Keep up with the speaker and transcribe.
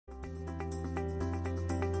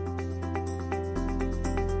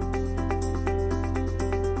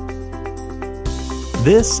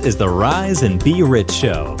This is the Rise and Be Rich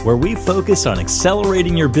show, where we focus on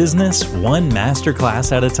accelerating your business one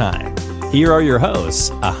masterclass at a time. Here are your hosts,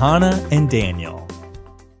 Ahana and Daniel.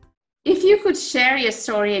 If you could share your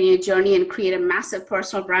story and your journey and create a massive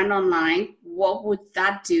personal brand online, what would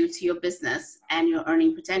that do to your business and your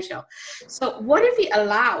earning potential? So what if we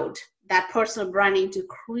allowed that personal branding to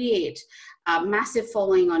create a massive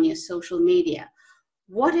following on your social media?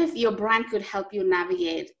 What if your brand could help you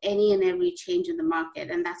navigate any and every change in the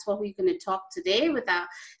market? And that's what we're going to talk today with our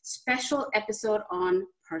special episode on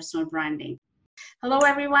personal branding. Hello,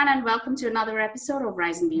 everyone, and welcome to another episode of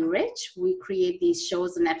Rise and Be Rich. We create these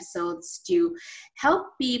shows and episodes to help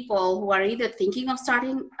people who are either thinking of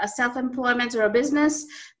starting a self-employment or a business,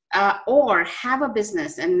 or have a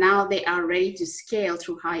business and now they are ready to scale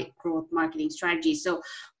through high growth marketing strategies. So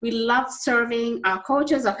we love serving our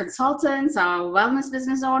coaches, our consultants, our wellness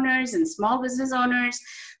business owners and small business owners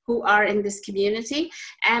who are in this community.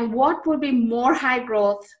 And what would be more high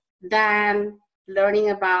growth than learning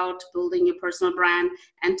about building your personal brand?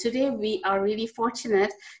 And today we are really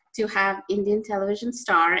fortunate to have Indian television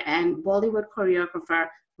star and Bollywood choreographer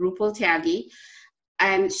Rupal Tyagi.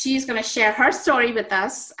 And she's going to share her story with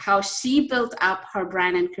us, how she built up her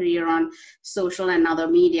brand and career on social and other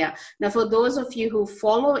media. Now, for those of you who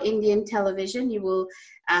follow Indian television, you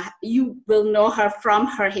will know her from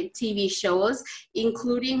her hit TV shows,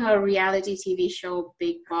 including her reality TV show,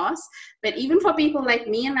 Bigg Boss. But even for people like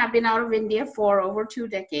me, and I've been out of India for over 2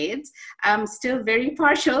 decades, I'm still very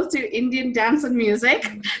partial to Indian dance and music.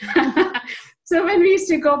 So when we used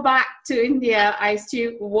to go back to India, I used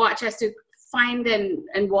to find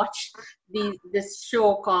and watch this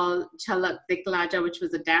show called Jhalak Dikhla Ja, which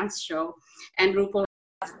was a dance show, and Rupal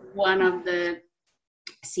was one of the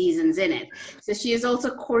seasons in it. So she has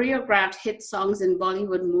also choreographed hit songs in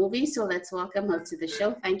Bollywood movies. So let's welcome her to the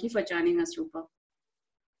show. Thank you for joining us, Rupal.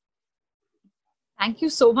 Thank you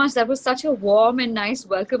so much. That was such a warm and nice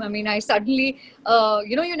welcome. I mean, I suddenly,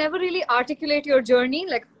 you never really articulate your journey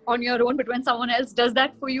like on your own, but when someone else does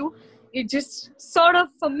that for you, it just sort of,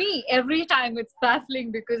 for me, every time it's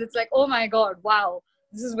baffling because it's like, oh my God, wow,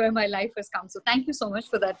 this is where my life has come. So thank you so much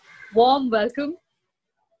for that warm welcome.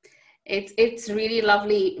 It's really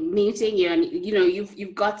lovely meeting you, and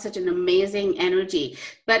you've got such an amazing energy.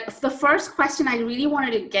 But the first question I really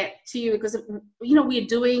wanted to get to you, because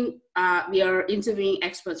we are interviewing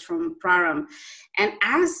experts from Praram, and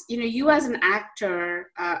as you as an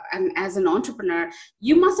actor and as an entrepreneur,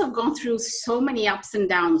 you must have gone through so many ups and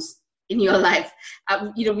downs in your life.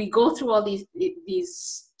 We go through all these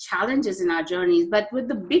challenges in our journeys, but with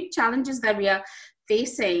the big challenges that we are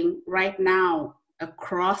facing right now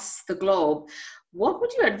across the globe, what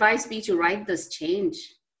would your advice be to ride this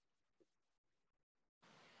change?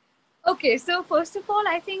 Okay, so first of all,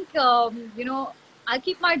 I think, I'll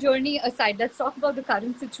keep my journey aside. Let's talk about the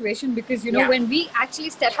current situation because, when we actually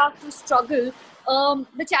step out to struggle,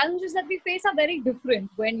 the challenges that we face are very different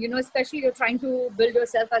when, especially you're trying to build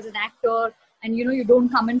yourself as an actor and, you don't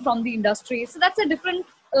come in from the industry. So that's a different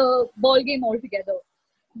ball game altogether.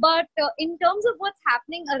 But in terms of what's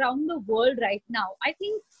happening around the world right now, I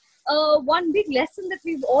think one big lesson that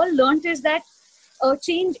we've all learned is that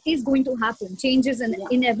change is going to happen. Change is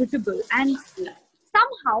inevitable. And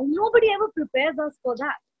somehow nobody ever prepares us for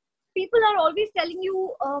that. People are always telling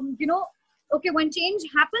you, okay, when change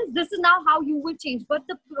happens, this is now how you will change. But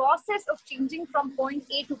the process of changing from point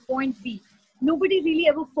A to point B, nobody really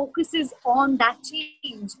ever focuses on that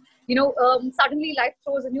change. Suddenly life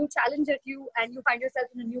throws a new challenge at you and you find yourself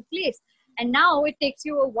in a new place. And now it takes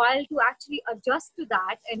you a while to actually adjust to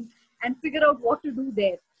that and figure out what to do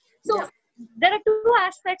there. So there are 2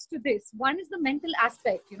 aspects to this. One is the mental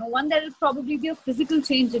aspect, one that will probably be a physical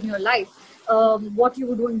change in your life. What you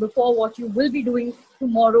were doing before, what you will be doing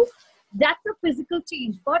tomorrow. That's a physical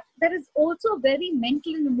change, but there is also a very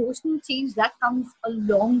mental and emotional change that comes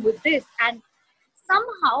along with this. And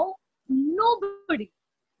somehow nobody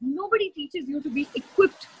teaches you to be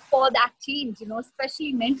equipped for that change,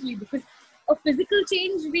 especially mentally, because a physical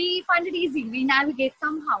change, we find it easy. We navigate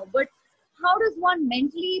somehow, but how does one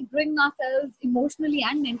mentally bring ourselves emotionally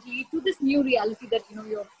and mentally to this new reality that,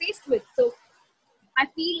 you're faced with? So I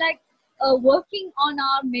feel like working on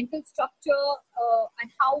our mental structure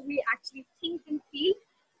and how we actually think and feel,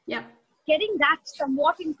 getting that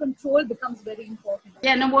somewhat in control becomes very important.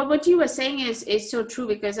 Yeah, no, what you were saying is so true,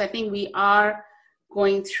 because I think we are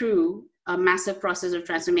going through a massive process of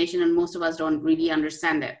transformation and most of us don't really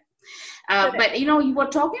understand it. But you were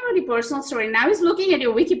talking about your personal story, and I was looking at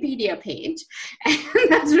your Wikipedia page, and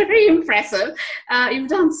that's very impressive. You've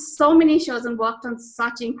done so many shows and worked on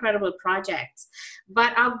such incredible projects.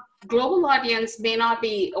 but our global audience may not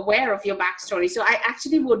be aware of your backstory. So I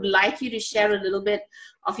actually would like you to share a little bit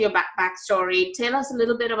of your backstory. Tell us a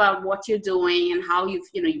little bit about what you're doing and how you've,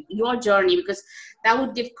 your journey, because that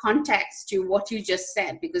would give context to what you just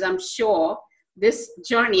said, because I'm sure this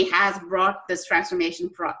journey has brought this transformation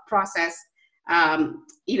process,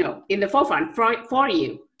 in the forefront for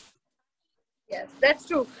you. Yes, that's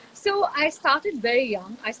true. So I started very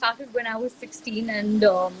young. I started when I was 16, and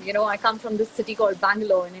I come from this city called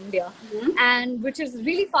Bangalore in India, and which is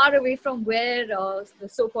really far away from where the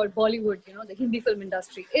so-called Bollywood, the Hindi film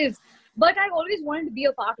industry is. But I always wanted to be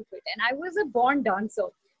a part of it, and I was a born dancer.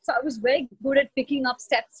 So I was very good at picking up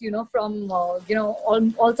steps, from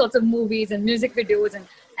all sorts of movies and music videos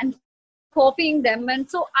and copying them. And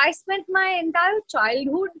so I spent my entire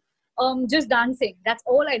childhood just dancing. That's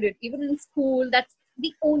all I did. Even in school, that's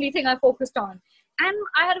the only thing I focused on. And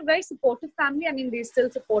I had a very supportive family. I mean, they still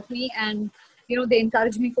support me, and they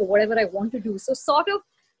encourage me for whatever I want to do. So sort of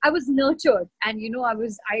I was nurtured, and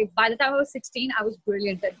by the time I was 16, I was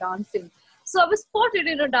brilliant at dancing. So I was spotted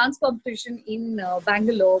in a dance competition in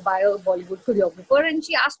Bangalore by a Bollywood choreographer, and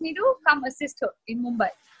she asked me to come assist her in Mumbai.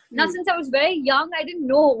 Now, since I was very young, I didn't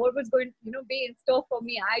know what was going to, be in store for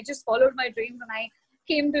me. I just followed my dreams, and I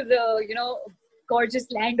came to the,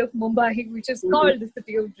 gorgeous land of Mumbai, which is called the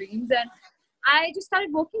City of Dreams. And I just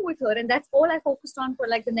started working with her, and that's all I focused on for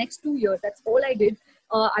like the next 2 years. That's all I did.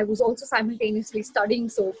 I was also simultaneously studying.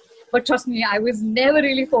 But trust me, I was never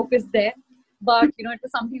really focused there. But, it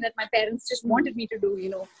was something that my parents just wanted me to do,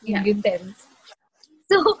 Indian parents.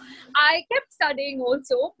 So I kept studying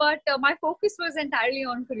also, but my focus was entirely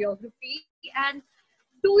on choreography. And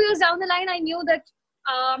 2 years down the line, I knew that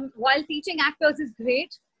while teaching actors is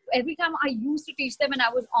great, every time I used to teach them and I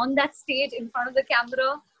was on that stage in front of the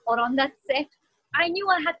camera or on that set, I knew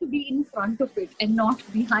I had to be in front of it and not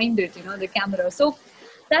behind it, the camera. So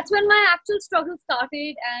that's when my actual struggle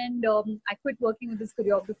started, and I quit working with this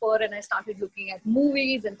choreographer and I started looking at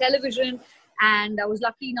movies and television. And I was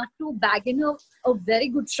lucky enough to bag in a very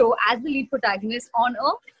good show as the lead protagonist on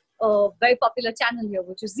a very popular channel here,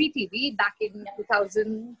 which is Zee TV, back in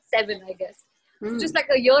 2007, I guess. So just like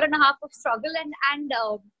a year and a half of struggle, and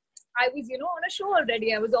I was, on a show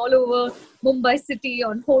already. I was all over Mumbai city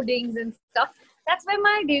on hoardings and stuff. That's where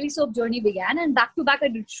my daily soap journey began. And back to back, I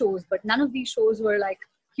did shows, but none of these shows were like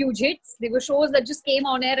huge hits. They were shows that just came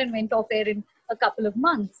on air and went off air in a couple of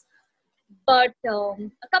months. But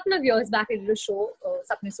a couple of years back, I did a show,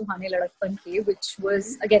 Sapne Suhane Ladakpan Ke, which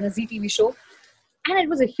was, again, a Zee TV show. And it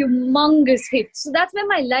was a humongous hit. So that's when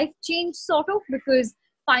my life changed, sort of, because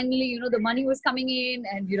finally, the money was coming in,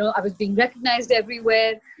 and, I was being recognized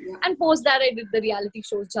everywhere. Yeah. And post that, I did the reality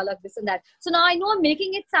shows, Jhalak, this and that. So now I know I'm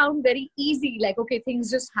making it sound very easy, like, okay, things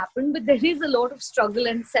just happen. But there is a lot of struggle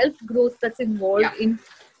and self-growth that's involved in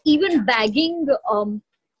even bagging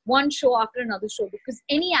one show after another show. Because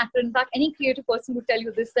any actor, in fact, any creative person would tell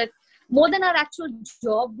you this, that more than our actual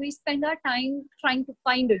job, we spend our time trying to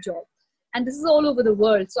find a job. And this is all over the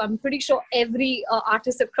world. So I'm pretty sure every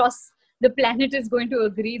artist across the planet is going to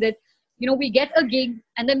agree that, we get a gig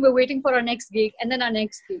and then we're waiting for our next gig and then our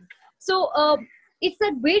next gig. So it's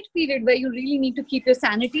that wait period where you really need to keep your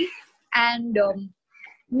sanity and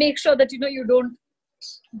make sure that, you don't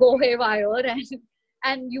go haywire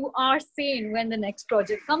and you are sane when the next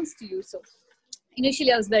project comes to you. So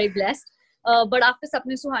initially I was very blessed. But after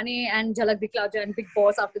Sapne Suhane and Jhalak Dikhla Ja and Bigg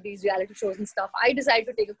Boss, after these reality shows and stuff, I decided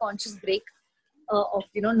to take a conscious break of,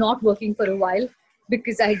 not working for a while,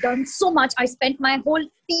 because I had done so much. I spent my whole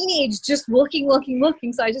teenage just working.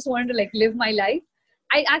 So I just wanted to live my life.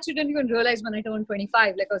 I actually didn't even realize when I turned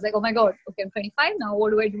 25, I was like, oh my God, okay, I'm 25 now.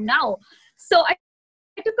 What do I do now? So I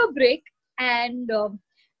took a break, and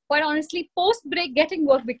quite honestly, post-break, getting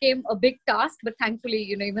work became a big task. But thankfully,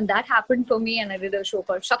 even that happened for me, and I did a show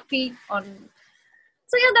called Shakti on.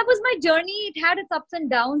 So yeah, that was my journey. It had its ups and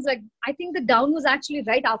downs. I think the down was actually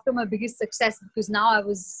right after my biggest success, because now I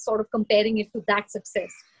was sort of comparing it to that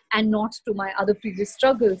success and not to my other previous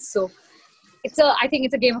struggles. So I think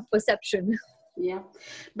it's a game of perception. Yeah,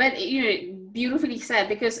 but beautifully said,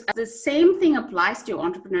 because the same thing applies to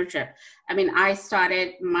entrepreneurship. I mean, I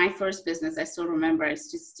started my first business. I still remember. It's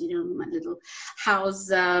just my little house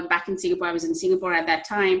back in Singapore. I was in Singapore at that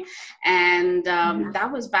time, and that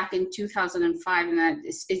was back in 2005. And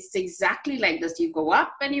it's exactly like this. You go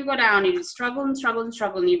up and you go down. You struggle and struggle and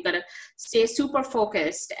struggle, and you've got to stay super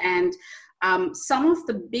focused. And some of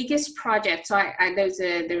the biggest projects, so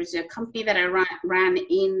there was a company that I ran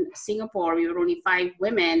in Singapore. We were only 5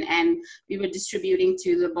 women, and we were distributing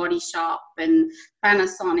to the Body Shop and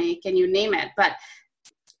Panasonic and you name it. But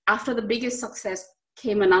after the biggest success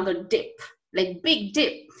came another dip, like big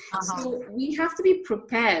dip. So we have to be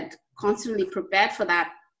prepared, constantly prepared for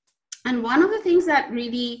that. And one of the things that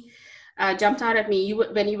really jumped out at me,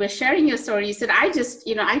 when you were sharing your story, you said, I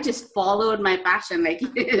just followed my passion. Like,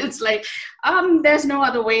 it's like, there's no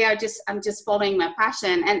other way. I'm just following my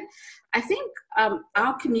passion. And I think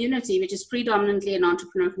our community, which is predominantly an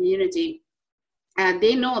entrepreneur community,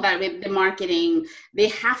 they know that with the marketing, they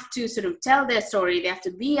have to sort of tell their story. They have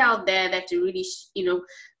to be out there. They have to really,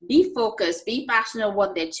 be focused, be passionate about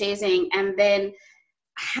what they're chasing, and then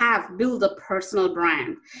build a personal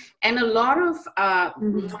brand. And a lot of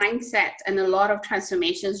mindset and a lot of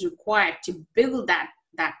transformations required to build that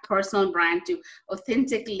personal brand, to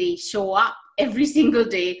authentically show up every single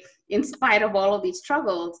day in spite of all of these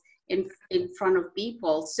struggles in front of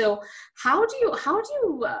people. So how do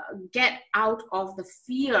you get out of the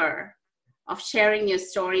fear of sharing your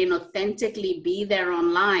story and authentically be there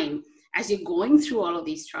online as you're going through all of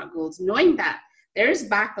these struggles, knowing that there's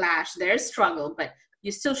backlash, there's struggle, but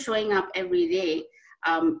you're still showing up every day,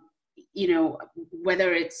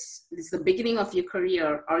 whether it's the beginning of your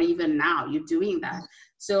career or even now, you're doing that.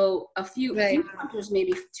 So a few pointers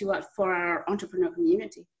maybe for our entrepreneur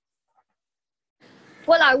community.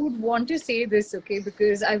 Well, I would want to say this, okay,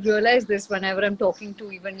 because I've realized this whenever I'm talking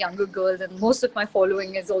to even younger girls, and most of my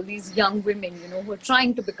following is all these young women, who are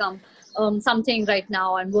trying to become something right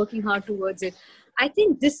now and working hard towards it. I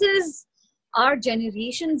think this is our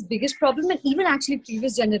generation's biggest problem, and even actually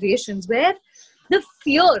previous generations, where the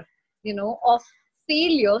fear, of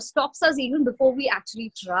failure stops us even before we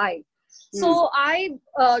actually try. So I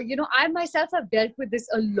myself have dealt with this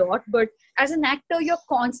a lot, but as an actor, you're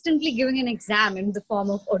constantly giving an exam in the form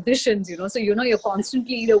of auditions, so, you're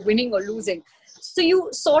constantly either winning or losing.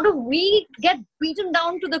 So we get beaten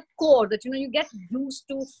down to the core that, you get used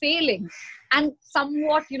to failing, and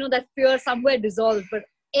somewhat, that fear somewhere dissolves. But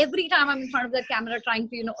every time I'm in front of that camera trying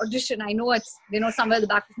to, audition, I know it's, somewhere at the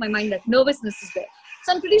back of my mind that nervousness is there.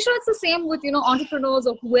 So I'm pretty sure it's the same with, entrepreneurs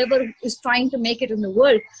or whoever is trying to make it in the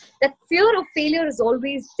world. That fear of failure is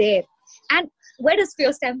always there. And where does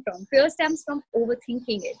fear stem from? Fear stems from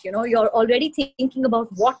overthinking it. You're already thinking about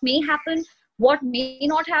what may happen, what may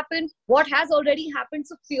not happen, what has already happened.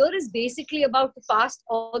 So fear is basically about the past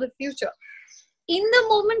or the future. In the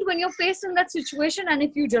moment when you're faced in that situation, and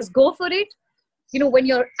if you just go for it, when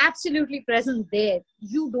you're absolutely present there,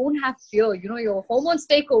 you don't have fear. Your hormones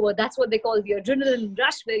take over. That's what they call the adrenaline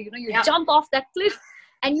rush, where, you jump off that cliff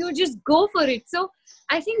and you just go for it. So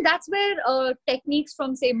I think that's where techniques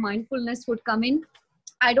from, say, mindfulness would come in.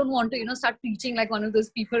 I don't want to, start preaching like one of those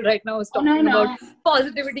people right now who's talking about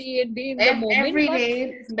positivity and being in the moment. Every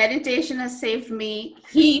day, meditation has saved me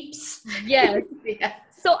heaps. Yes. Yeah.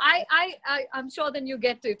 So I'm sure then you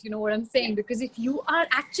get it, what I'm saying, because if you are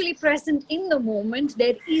actually present in the moment,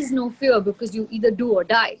 there is no fear, because you either do or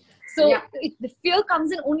die. So the fear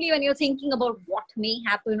comes in only when you're thinking about what may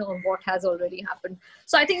happen or what has already happened.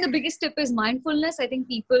 So I think the biggest tip is mindfulness. I think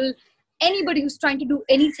anybody who's trying to do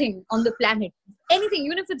anything on the planet, anything,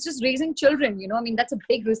 even if it's just raising children, that's a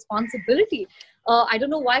big responsibility. I don't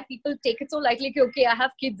know why people take it so lightly. Okay, I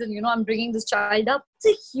have kids and, I'm bringing this child up.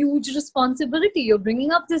 It's a huge responsibility. You're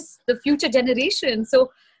bringing up the future generation.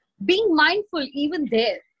 So being mindful even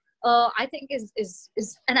there, I think is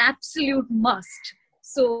an absolute must.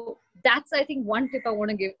 So that's, I think, one tip I want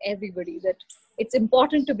to give everybody, that it's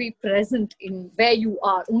important to be present in where you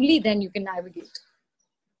are. Only then you can navigate.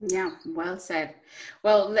 Yeah, well said.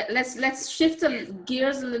 Well, let's shift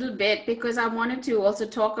gears a little bit, because I wanted to also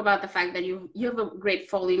talk about the fact that you have a great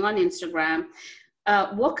following on Instagram.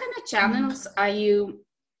 What kind of channels are you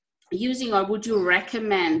using, or would you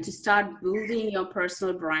recommend to start building your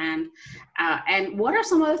personal brand? And what are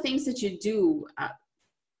some of the things that you do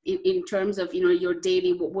in terms of, your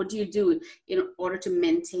daily, what do you do in order to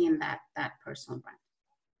maintain that personal brand?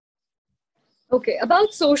 Okay,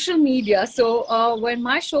 about social media. So when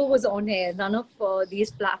my show was on air, none of these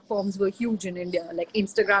platforms were huge in India, like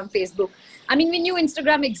Instagram, Facebook. I mean, we knew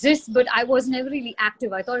Instagram exists, but I was never really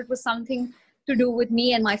active. I thought it was something to do with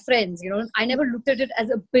me and my friends. I never looked at it as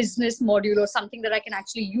a business module or something that I can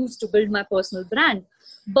actually use to build my personal brand.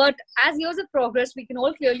 But as years of progress, we can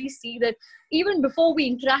all clearly see that even before we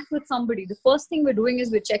interact with somebody, the first thing we're doing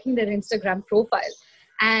is we're checking their Instagram profile.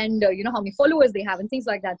 And, how many followers they have and things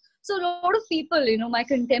like that. So a lot of people, my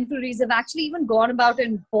contemporaries have actually even gone about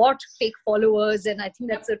and bought fake followers. And I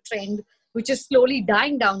think that's a trend which is slowly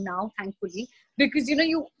dying down now, thankfully, because,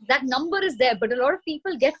 that number is there, but a lot of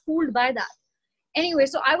people get fooled by that. Anyway,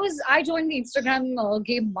 so I joined the Instagram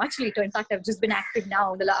game much later. In fact, I've just been active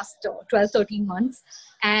now in the last 12, 13 months.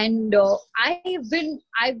 And I've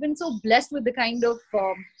been so blessed with the kind of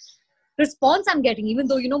response I'm getting, even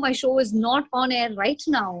though, my show is not on air right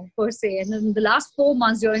now per se. And in the last 4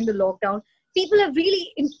 months during the lockdown, people have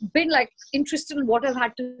really been like interested in what I've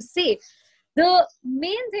had to say. The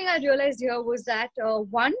main thing I realized here was that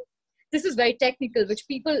one, this is very technical, which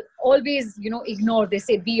people always, ignore. They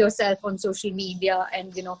say, be yourself on social media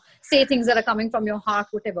and, say things that are coming from your heart,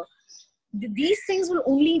 whatever. These things will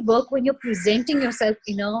only work when you're presenting yourself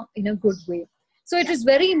in a good way. So it is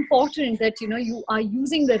very important that, you are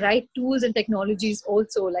using the right tools and technologies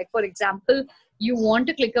also. Like, for example, you want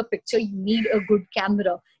to click a picture, you need a good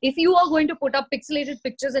camera. If you are going to put up pixelated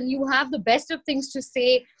pictures and you have the best of things to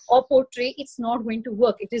say or portray, it's not going to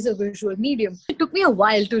work. It is a visual medium. It took me a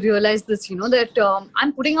while to realize this, that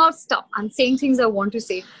I'm putting out stuff. I'm saying things I want to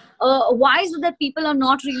say. Why is it that people are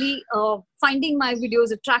not really finding my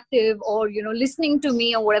videos attractive or, listening to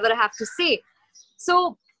me or whatever I have to say?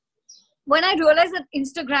 So when I realized that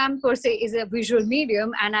Instagram per se is a visual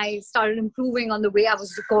medium and I started improving on the way I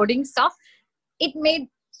was recording stuff, it made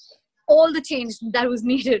all the change that was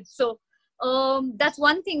needed. So that's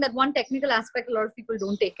one thing, that one technical aspect a lot of people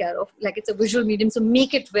don't take care of. Like, it's a visual medium, so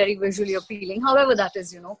make it very visually appealing. However that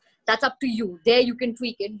is, that's up to you. There you can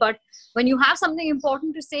tweak it. But when you have something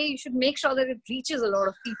important to say, you should make sure that it reaches a lot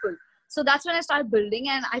of people. So that's when I started building.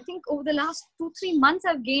 And I think over the last 2-3 months,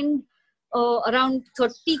 I've gained around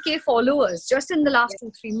 30K followers just in the last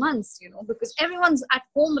 2-3 months, because everyone's at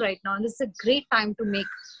home right now. And this is a great time to make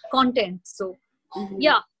content. So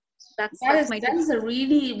yeah, that is a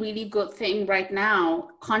really, really good thing right now.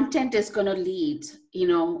 Content is going to lead,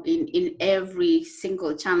 in every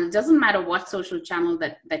single channel. It doesn't matter what social channel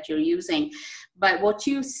that you're using. But what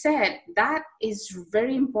you said, that is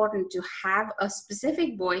very important, to have a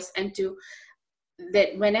specific voice, and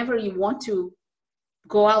that whenever you want to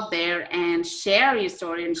go out there and share your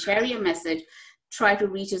story and share your message, try to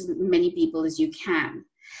reach as many people as you can.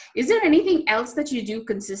 Is there anything else that you do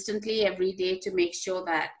consistently every day to make sure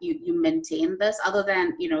that you maintain this, other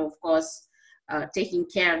than, of course, taking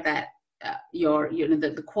care that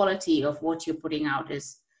the quality of what you're putting out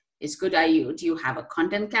is good? Do you have a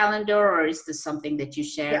content calendar, or is this something that you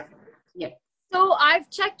share? Yeah. So I've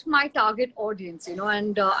checked my target audience, and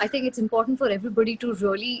I think it's important for everybody to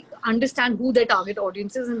really understand who their target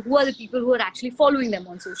audience is and who are the people who are actually following them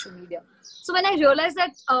on social media. So when I realized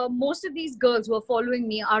that most of these girls who are following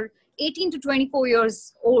me are 18 to 24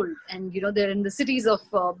 years old, and, they're in the cities of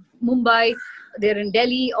Mumbai, they're in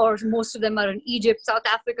Delhi, or most of them are in Egypt, South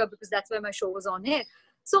Africa, because that's where my show was on air.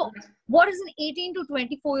 So what does an 18 to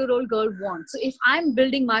 24-year-old girl want? So if I'm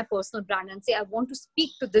building my personal brand and say I want to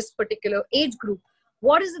speak to this particular age group,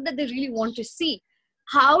 what is it that they really want to see?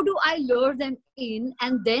 How do I lure them in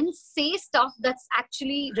and then say stuff that's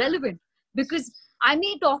actually relevant? Because I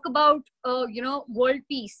may talk about, world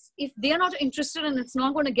peace. If they're not interested and it's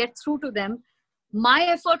not going to get through to them, my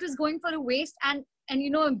effort is going for a waste, and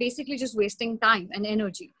I'm basically just wasting time and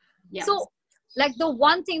energy. Yes. So, like, the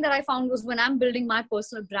one thing that I found was, when I'm building my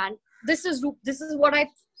personal brand, this is what I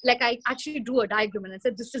actually drew a diagram and I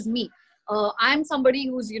said, this is me. I'm somebody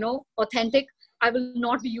who's, authentic. I will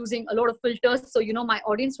not be using a lot of filters. So, my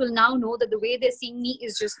audience will now know that the way they're seeing me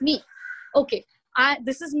is just me. Okay,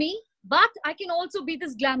 this is me, but I can also be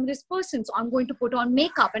this glamorous person. So I'm going to put on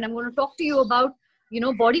makeup and I'm going to talk to you about,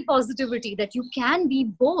 body positivity, that you can be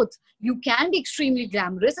both. You can be extremely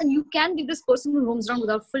glamorous and you can be this person who roams around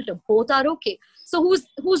without filter. Both are okay. So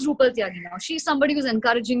who's Rupal Tyagi now? She's somebody who's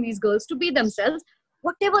encouraging these girls to be themselves,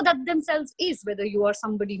 whatever that themselves is, whether you are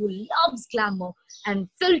somebody who loves glamour and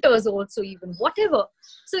filters also, even whatever.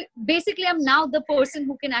 So basically, I'm now the person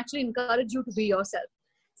who can actually encourage you to be yourself.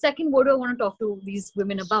 Second, what do I want to talk to these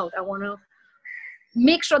women about? I want to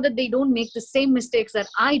make sure that they don't make the same mistakes that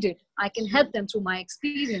I did. I can help them through my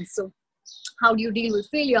experience. So how do you deal with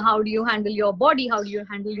failure? How do you handle your body? How do you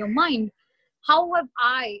handle your mind? How have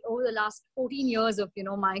I, over the last 14 years of,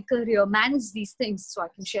 my career, managed these things, so I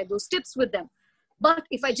can share those tips with them? But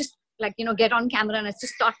if I just get on camera and I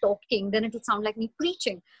just start talking, then it would sound like me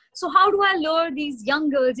preaching. So how do I lure these young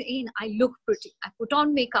girls in? I look pretty. I put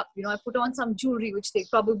on makeup, I put on some jewelry, which they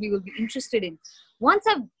probably will be interested in. Once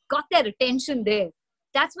I've got their attention there,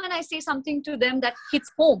 that's when I say something to them that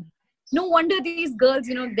hits home. No wonder these girls,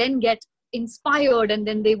 then get inspired and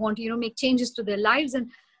then they want to, make changes to their lives.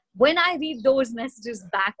 And when I read those messages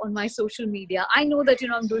back on my social media, I know that,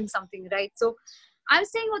 I'm doing something right. So I'm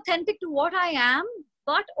staying authentic to what I am,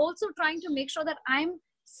 but also trying to make sure that I'm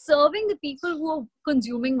serving the people who are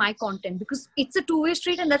consuming my content, because it's a two-way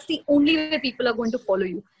street and that's the only way people are going to follow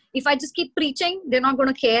you. If I just keep preaching, they're not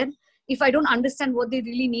going to care. If I don't understand what they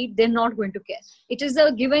really need, they're not going to care. It is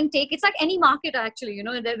a give and take. It's like any market, actually.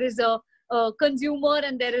 There is a a consumer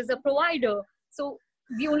and there is a provider. So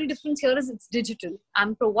the only difference here is it's digital.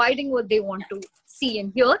 I'm providing what they want to see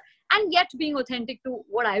and hear, and yet being authentic to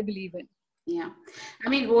what I believe in. Yeah, I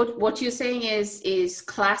mean, what you're saying is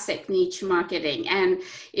classic niche marketing, and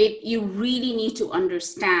you really need to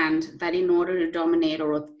understand that in order to dominate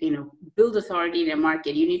or build authority in a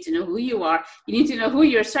market, you need to know who you are, you need to know who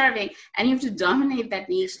you're serving, and you have to dominate that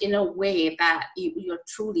niche in a way that you're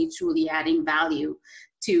truly adding value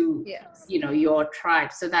to your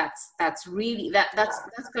tribe. So that's really that's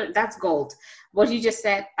good. That's gold. What you just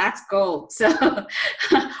said, that's gold. So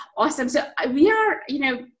awesome. So we are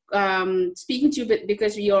speaking to you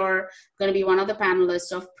because you're going to be one of the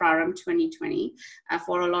panelists of Prarambh 2020.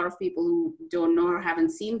 For a lot of people who don't know or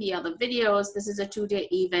haven't seen the other videos, this is a 2-day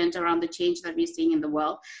event around the change that we're seeing in the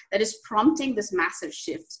world that is prompting this massive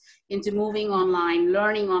shift into moving online,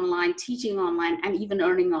 learning online, teaching online, and even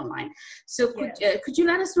earning online. So could you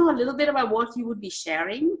let us know a little bit about what you would be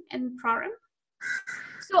sharing in Prarambh?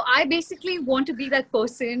 So I basically want to be that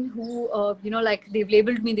person who, like they've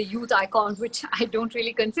labeled me the youth icon, which I don't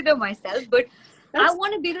really consider myself, but I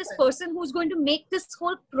want to be this person who's going to make this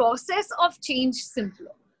whole process of change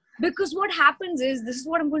simpler. Because what happens is, this is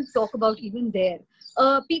what I'm going to talk about even there.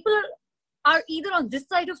 People are either on this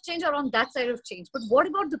side of change or on that side of change. But what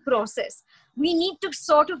about the process? We need to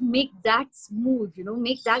sort of make that smooth,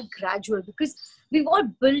 make that gradual, because we've all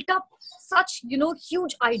built up such,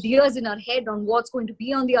 huge ideas in our head on what's going to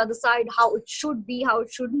be on the other side, how it should be, how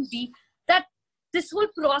it shouldn't be, that this whole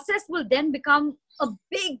process will then become a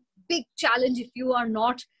big challenge if you are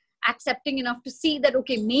not accepting enough to see that,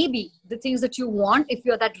 okay, maybe the things that you want, if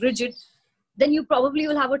you're that rigid, then you probably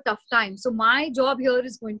will have a tough time. So my job here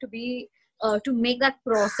is going to be to make that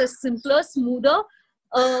process simpler, smoother.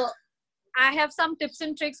 I have some tips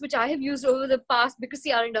and tricks which I have used over the past, because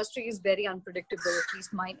our industry is very unpredictable, at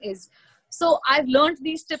least mine is. So I've learned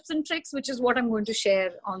these tips and tricks, which is what I'm going to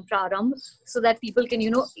share on Prarambh, so that people can,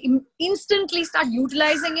 instantly start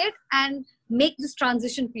utilizing it and make this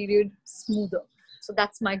transition period smoother. So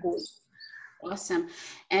that's my goal. Awesome.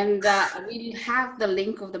 And we have the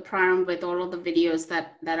link of the Prarambh with all of the videos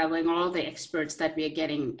that are going, all of the experts that we are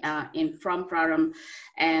getting in from Prarambh,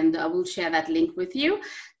 and we'll share that link with you.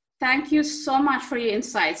 Thank you so much for your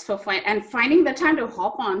insights, for finding the time to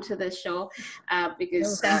hop on to this show,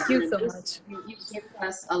 because thank you so much. You give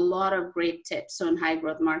us a lot of great tips on high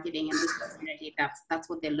growth marketing, and this community, that's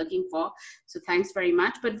what they're looking for. So thanks very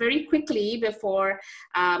much. But very quickly before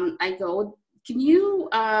I go, can you,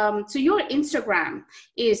 so your Instagram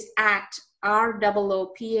is at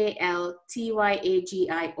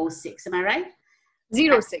ROOPALTYAGI06, am I right?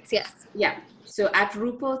 06, yes. Yeah, so at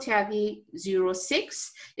Rupal Tyagi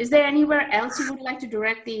 06. Is there anywhere else you would like to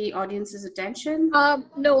direct the audience's attention?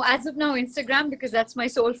 No, as of now, Instagram, because that's my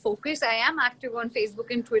sole focus. I am active on Facebook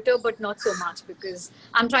and Twitter, but not so much, because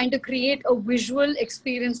I'm trying to create a visual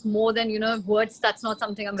experience more than, words. That's not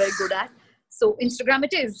something I'm very good at. So Instagram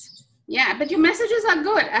it is. Yeah, but your messages are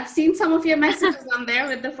good. I've seen some of your messages on there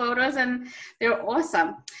with the photos, and they're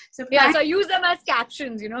awesome. So so I use them as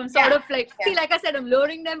captions, sort of like, see, like I said, I'm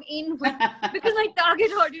luring them in with, because my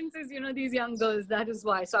target audience is, these young girls. That is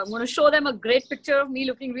why. So I'm going to show them a great picture of me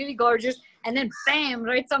looking really gorgeous, and then bam,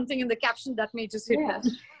 write something in the caption that may just hit them.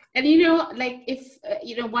 And like if,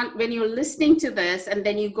 when you're listening to this and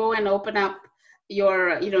then you go and open up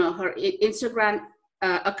your, her Instagram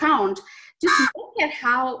account, just look at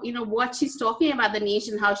how, what she's talking about the niche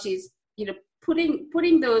and how she's,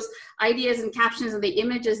 putting those ideas and captions and the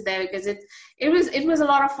images there, because it was a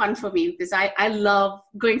lot of fun for me, because I love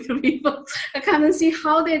going through people's accounts and see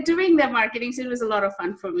how they're doing their marketing. So it was a lot of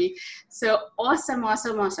fun for me. So awesome.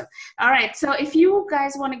 All right. So if you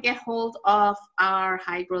guys want to get hold of our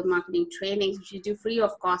high growth marketing trainings, which we do free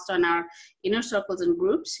of cost on our inner circles and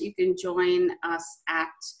groups, you can join us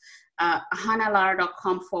at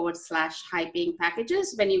ahanalara.com/high-paying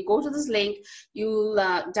packages. When you go to this link, you'll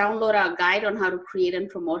download our guide on how to create and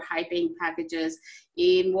promote high-paying packages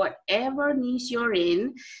in whatever niche you're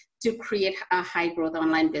in to create a high growth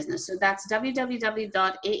online business. So that's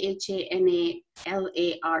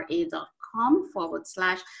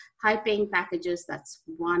www.ahanalara.com/high-paying packages. That's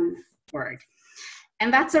one word.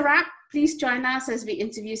 And that's a wrap. Please join us as we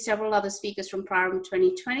interview several other speakers from Prarambh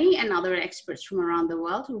 2020 and other experts from around the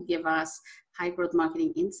world who give us high growth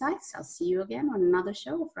marketing insights. I'll see you again on another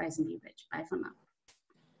show of Rise and Be Rich. Bye for now.